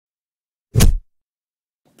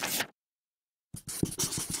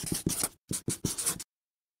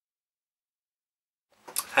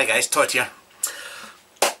Hi guys, Todd here.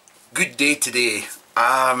 Good day today.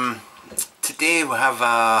 Today we have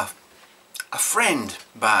a friend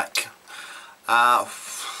back. My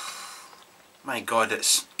God,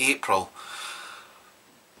 it's April.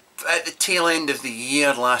 At the tail end of the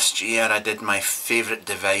year last year I did my favourite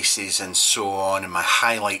devices and so on, and my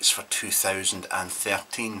highlights for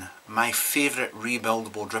 2013. My favourite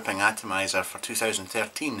rebuildable dripping atomizer for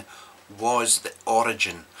 2013 was the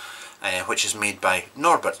Origen, which is made by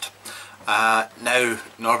Norbert. Now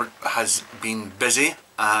Norbert has been busy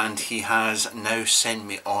and he has now sent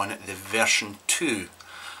me on the version 2.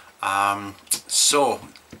 So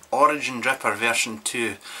Origen Dripper version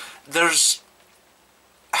 2. There's...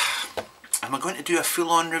 Am I going to do a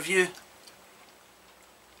full-on review?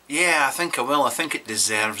 Yeah, I think I will. I think it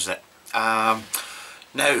deserves it. Now,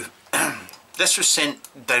 this was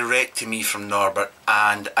sent direct to me from Norbert,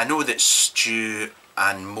 and I know that Stu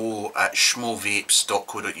and Mo at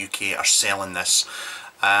shmovapes.co.uk are selling this.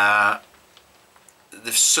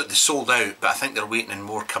 They've sold out, but I think they're waiting on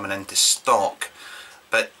more coming into stock.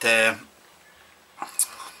 But do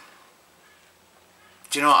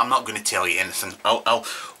you know what? I'm not going to tell you anything.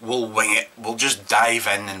 We'll wing it. We'll just dive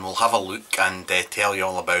in and we'll have a look and tell you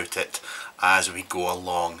all about it as we go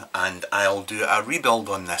along. And I'll do a rebuild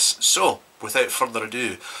on this. So, without further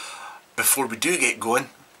ado, before we do get going,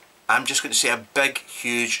 I'm just going to say a big,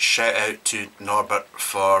 huge shout out to Norbert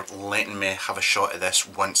for letting me have a shot at this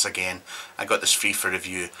once again. I got this free for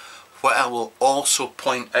review. What I will also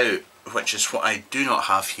point out, which is what I do not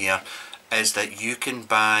have here, is that you can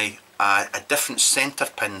buy a different centre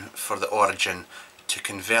pin for the Origen to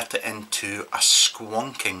convert it into a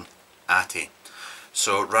squonking atty.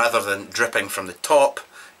 So rather than dripping from the top,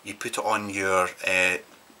 you put it on your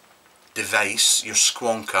device, your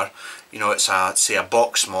squonker. You know, it's say a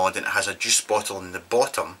box mod and it has a juice bottle in the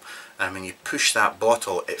bottom, and when you push that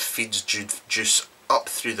bottle it feeds juice up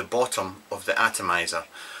through the bottom of the atomizer.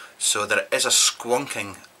 So there is a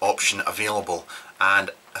squonking option available, and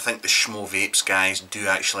I think the shmovapes guys do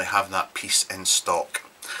actually have that piece in stock.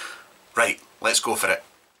 Right, let's go for it.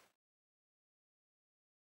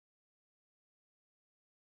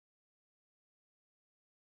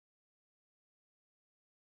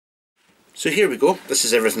 So here we go. This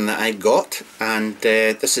is everything that I got, and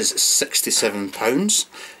this is £67.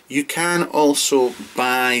 You can also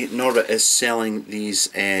buy, Norbert is selling these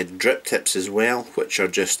drip tips as well, which are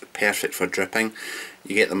just perfect for dripping.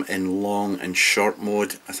 You get them in long and short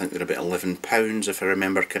mode. I think they're about £11 if I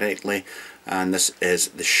remember correctly, and this is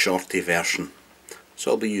the shorty version.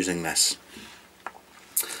 So I'll be using this.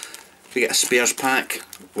 You get a spares pack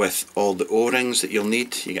with all the O-rings that you'll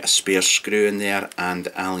need. You get a spare screw in there and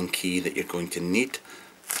the Allen key that you're going to need.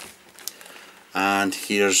 And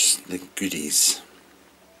here's the goodies.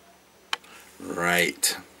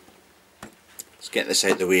 Right, let's get this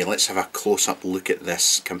out of the way. Let's have a close-up look at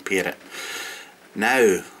this, compare it.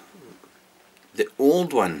 Now, the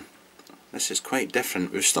old one, this is quite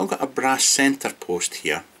different. We've still got a brass centre post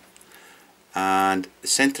here, and the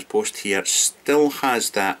centre post here still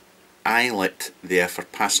has that eyelet there for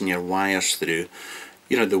passing your wires through.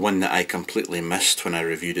 You know, the one that I completely missed when I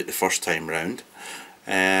reviewed it the first time round.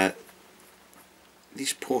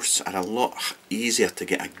 These posts are a lot easier to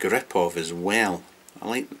get a grip of as well. I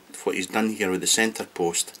like what he's done here with the centre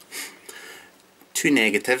post. Two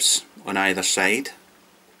negatives on either side,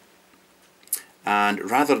 and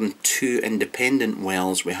rather than two independent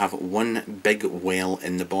wells we have one big well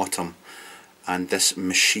in the bottom and this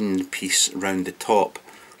machined piece round the top,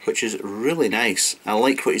 which is really nice. I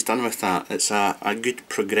like what he's done with that. It's a good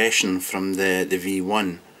progression from the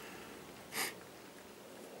V1.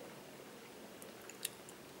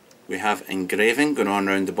 We have engraving going on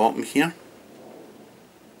around the bottom here.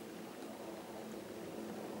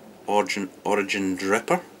 Origen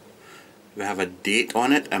Dripper. We have a date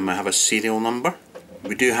on it and we have a serial number.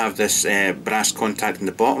 We do have this brass contact in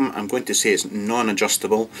the bottom. I'm going to say it's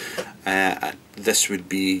non-adjustable. This would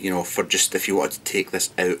be, you know, for just if you wanted to take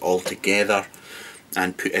this out altogether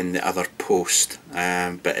and put in the other post.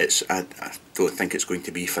 But it's I don't think it's going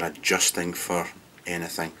to be for adjusting for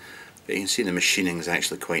anything. But you can see the machining is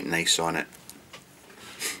actually quite nice on it.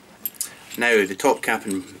 Now the top cap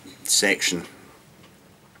and section.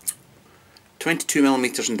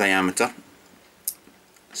 22mm in diameter,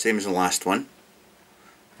 same as the last one.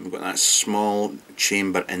 We've got that small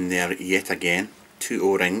chamber in there yet again, two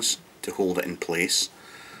O-rings to hold it in place.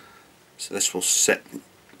 So this will sit,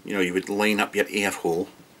 you know, you would line up your air hole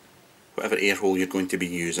whatever air hole you're going to be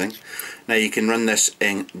using. Now you can run this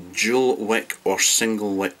in dual wick or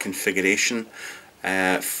single wick configuration.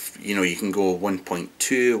 You know, you can go 1.2,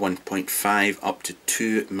 1.5 up to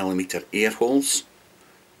 2mm air holes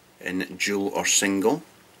in dual or single.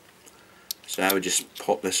 So I would just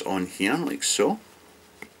pop this on here like so.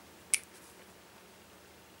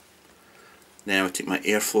 Then I would take my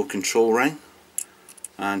airflow control ring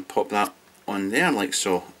and pop that on there like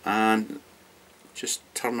so, and just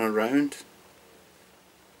turn around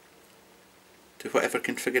to whatever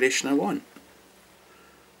configuration I want.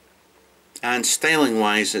 And styling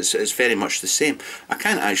wise it's very much the same. I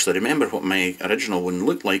can't actually remember what my original one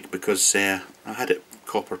looked like because I had it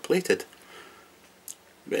copper plated.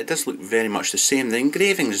 But it does look very much the same. The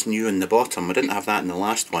engraving is new in the bottom. I didn't have that in the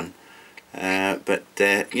last one. But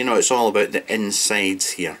you know, it's all about the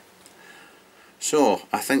insides here. So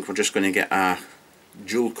I think we're just going to get a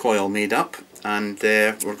dual coil made up, and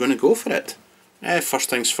we're going to go for it. First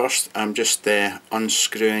things first, I'm just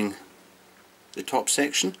unscrewing the top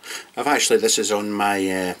section. This is on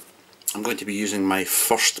my I'm going to be using my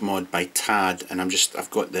first mod by Tad, and I've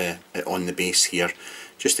got it on the base here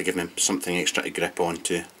just to give me something extra to grip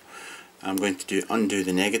onto. I'm going to undo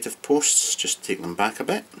the negative posts, just take them back a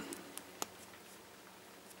bit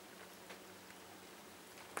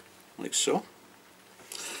like so.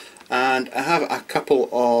 And I have a couple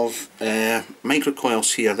of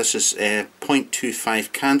microcoils here. This is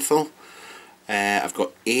 0.25 canthal. I've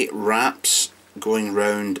got 8 wraps going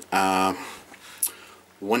round a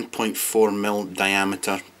 1.4mm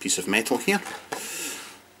diameter piece of metal here.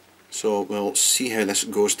 So we'll see how this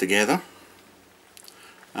goes together.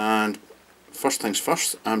 And first things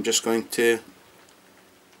first, I'm just going to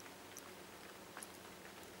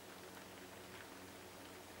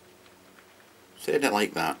thread it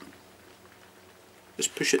like that.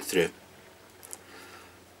 Just push it through.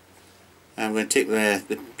 I'm going to take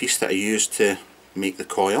the piece that I used to make the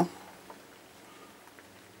coil,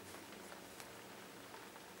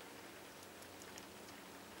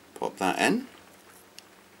 pop that in,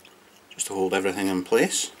 just to hold everything in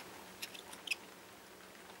place,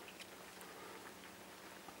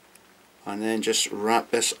 and then just wrap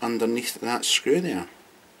this underneath that screw there.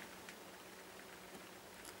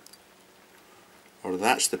 Or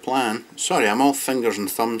that's the plan. Sorry, I'm all fingers and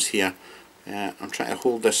thumbs here. I'm trying to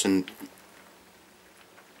hold this in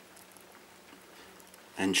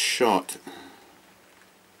shot.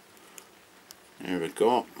 There we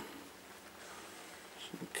go.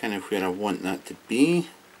 So kind of where I want that to be.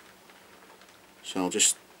 So I'll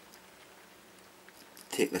just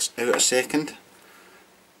take this out a second,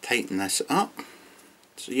 tighten this up.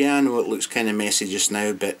 So yeah, I know it looks kind of messy just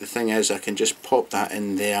now, but the thing is I can just pop that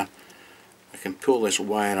in there. I can pull this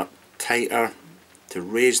wire up tighter to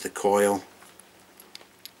raise the coil.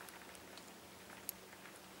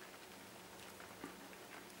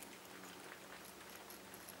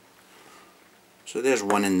 So there's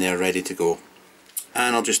one in there ready to go.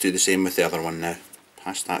 And I'll just do the same with the other one now.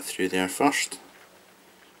 Pass that through there first.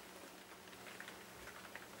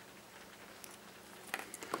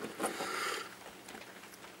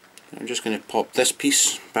 I'm just going to pop this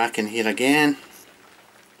piece back in here again.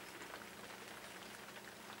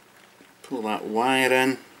 Pull that wire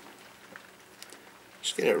in.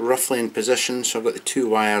 Just get it roughly in position, so I've got the 2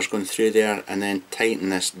 wires going through there, and then tighten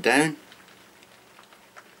this down.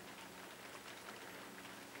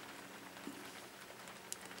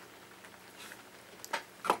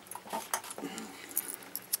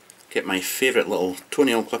 Get my favourite little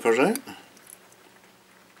toenail clippers out.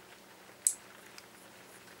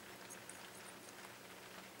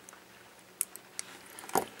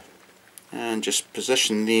 And just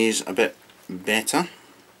position these a bit better.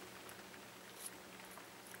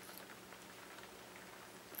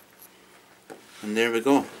 And there we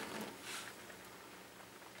go.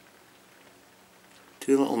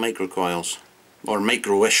 2 little micro coils, or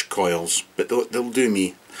micro-ish coils, but they'll do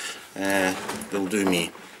me. They'll do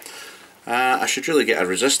me. I should really get a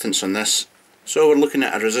resistance on this. So we're looking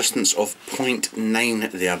at a resistance of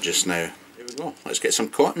 0.9 there just now. There we go. Let's get some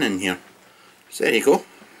cotton in here. So there you go.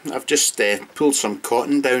 I've just pulled some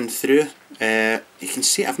cotton down through. You can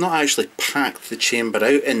see I've not actually packed the chamber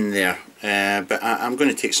out in there, but I'm going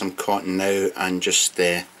to take some cotton now and just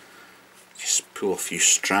pull a few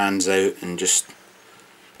strands out and just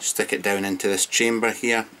stick it down into this chamber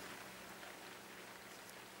here.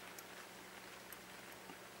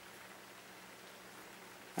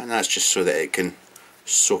 And that's just so that it can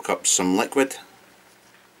soak up some liquid.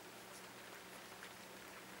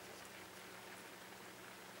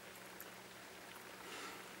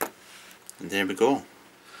 And there we go.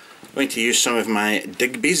 I'm going to use some of my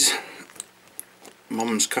Digby's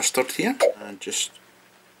Mum's custard here, and just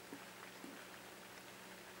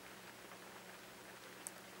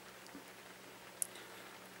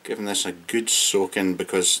giving this a good soak in,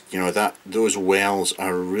 because you know that those wells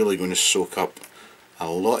are really going to soak up a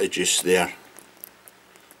lot of juice there.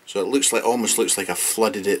 So it looks like, almost looks like I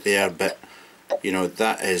flooded it there, but you know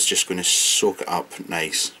that is just going to soak it up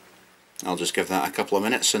nice. I'll just give that a couple of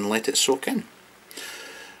minutes and let it soak in.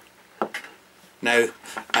 Now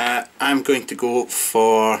I'm going to go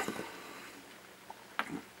for,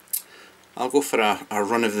 I'll go for a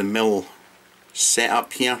run-of-the-mill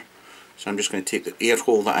setup here. So I'm just going to take the air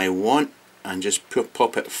hole that I want and just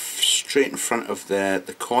pop it straight in front of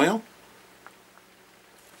the coil.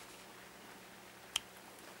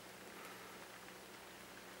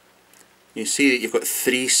 You see that you've got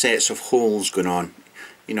 3 sets of holes going on.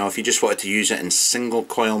 You know, if you just wanted to use it in single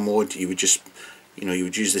coil mode, you would just, you know, you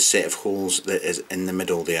would use the set of holes that is in the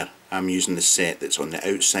middle there. I'm using the set that's on the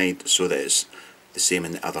outside so that it's the same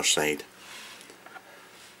on the other side.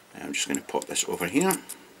 I'm just going to pop this over here.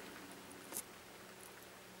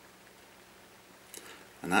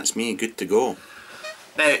 And that's me good to go.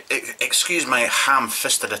 Now, excuse my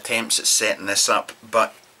ham-fisted attempts at setting this up,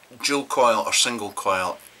 but dual coil or single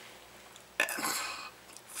coil,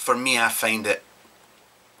 for me, I find it,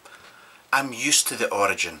 I'm used to the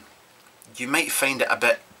Origin. You might find it a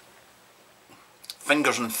bit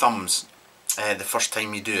fingers and thumbs the first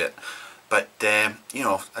time you do it, but you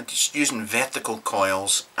know, I'm just using vertical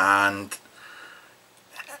coils, and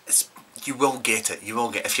you will get it. You will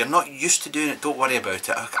get it. If you're not used to doing it, don't worry about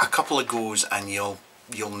it. A couple of goes and you'll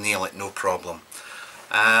nail it, no problem.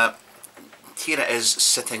 Here it is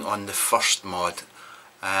sitting on the first mod,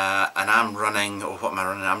 and I'm running, oh, what am I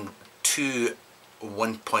running? I'm 2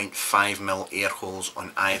 1.5mm air holes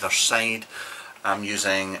on either side. I'm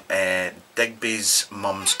using Digby's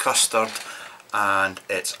Mum's Custard, and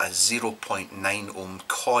it's a 0.9 ohm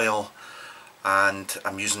coil, and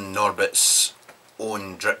I'm using Norbert's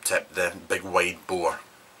own drip tip, the big wide bore.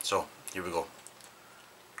 So here we go.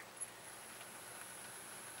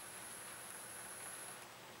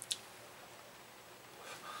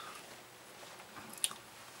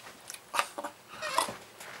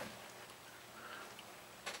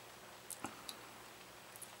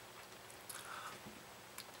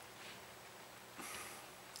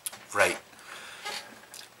 Right.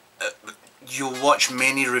 You'll watch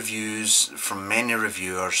many reviews from many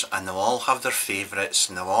reviewers, and they'll all have their favourites,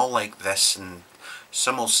 and they'll all like this, and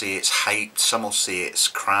some will say it's hyped, some will say it's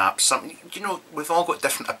crap, some, you know, we've all got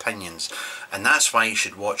different opinions, and that's why you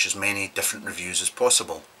should watch as many different reviews as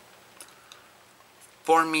possible.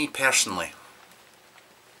 For me personally,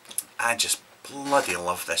 I just bloody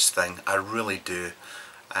love this thing, I really do.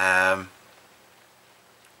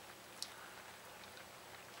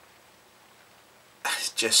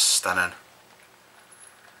 It's just stunning.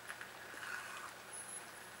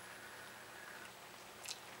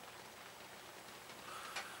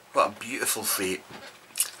 What a beautiful fate.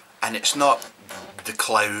 And it's not the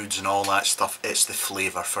clouds and all that stuff, it's the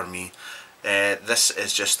flavour for me. This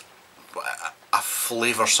is just a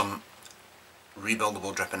flavoursome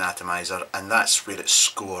rebuildable drip and atomizer, and that's where it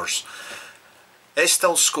scores. It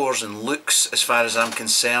still scores in looks as far as I'm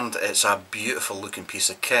concerned. It's a beautiful looking piece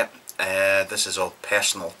of kit. This is all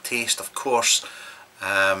personal taste, of course.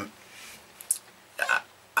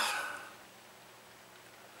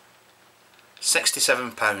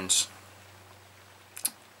 £67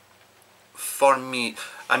 for me.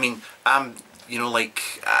 I mean, you know, like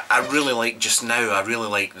I really like, just now I really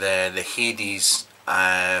like the Hades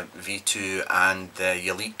V2 and the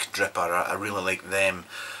Yalik dripper. I really like them,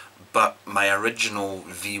 but my original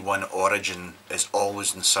V1 Origin is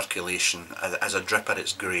always in circulation. As a dripper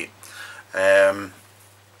it's great.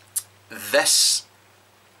 This,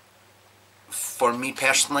 for me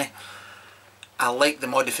personally, I like the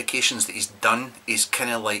modifications that he's done. He's kind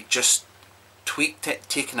of like just tweaked it,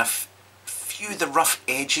 taken a few of the rough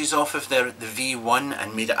edges off of the V1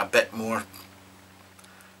 and made it a bit more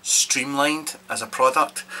streamlined as a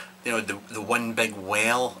product. You know, the one big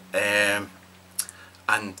well, and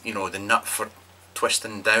you know, the nut for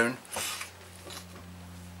twisting down.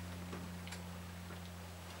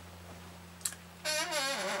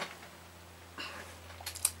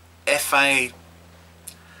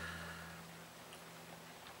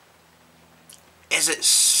 Is it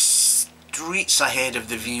streets ahead of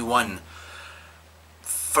the V1?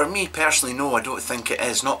 For me personally, no, I don't think it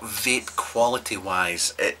is. Not vape quality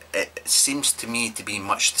wise. It seems to me to be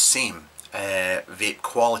much the same, vape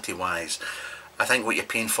quality wise. I think what you're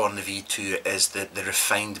paying for in the V2 is the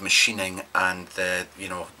refined machining and the, you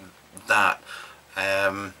know, that.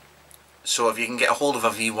 So if you can get a hold of a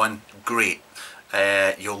V1, great,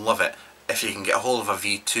 you'll love it. If you can get a hold of a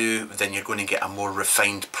V2, then you're going to get a more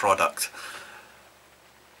refined product.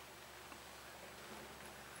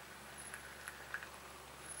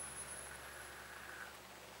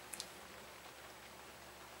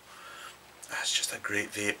 That's just a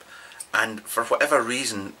great vape, and for whatever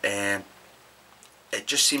reason it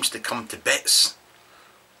just seems to come to bits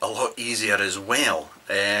a lot easier as well.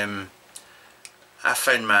 I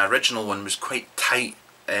found my original one was quite tight,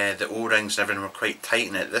 the O-rings and everything were quite tight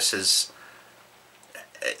in it. This is,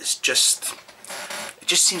 it just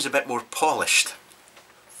seems a bit more polished.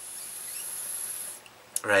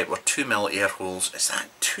 Right, we're 2mm air holes. Is that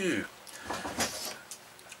 2?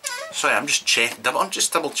 Sorry, I'm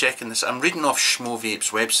just double checking this. I'm reading off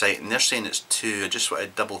Shmovapes website and they're saying it's 2. I just want to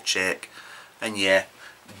double check. And yeah,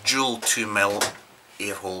 dual 2mm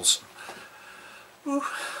air holes. Ooh.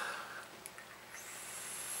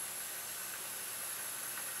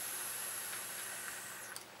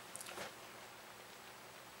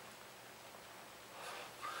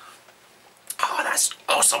 Oh, that's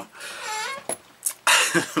awesome.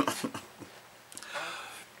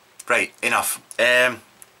 Right, enough.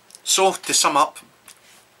 So to sum up,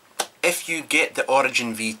 if you get the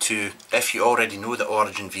Origen V2, if you already know the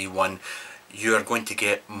Origen V1, you are going to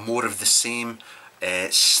get more of the same,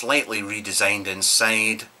 slightly redesigned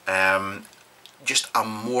inside, just a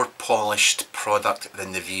more polished product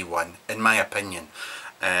than the V1, in my opinion.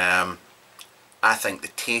 I think the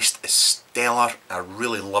taste is stellar. I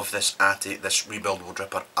really love this this rebuildable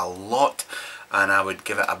dripper a lot, and I would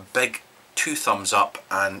give it a big 2 thumbs up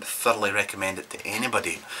and thoroughly recommend it to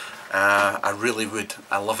anybody. I really would.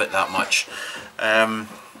 I love it that much. And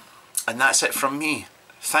that's it from me.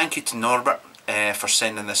 Thank you to Norbert for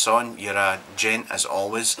sending this on. You're a gent as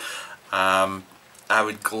always. I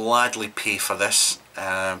would gladly pay for this,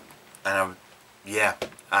 and yeah,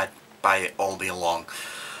 I'd buy it all day long.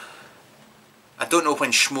 I don't know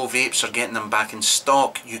when Shmovapes are getting them back in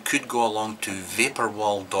stock. You could go along to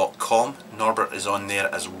vaporwall.com. Norbert is on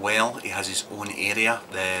there as well. He has his own area,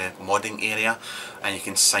 the modding area, and you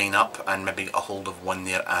can sign up and maybe get a hold of one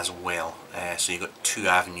there as well. So you've got 2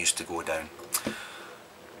 avenues to go down.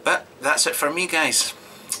 But that's it for me, guys.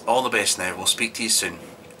 All the best now. We'll speak to you soon.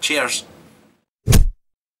 Cheers.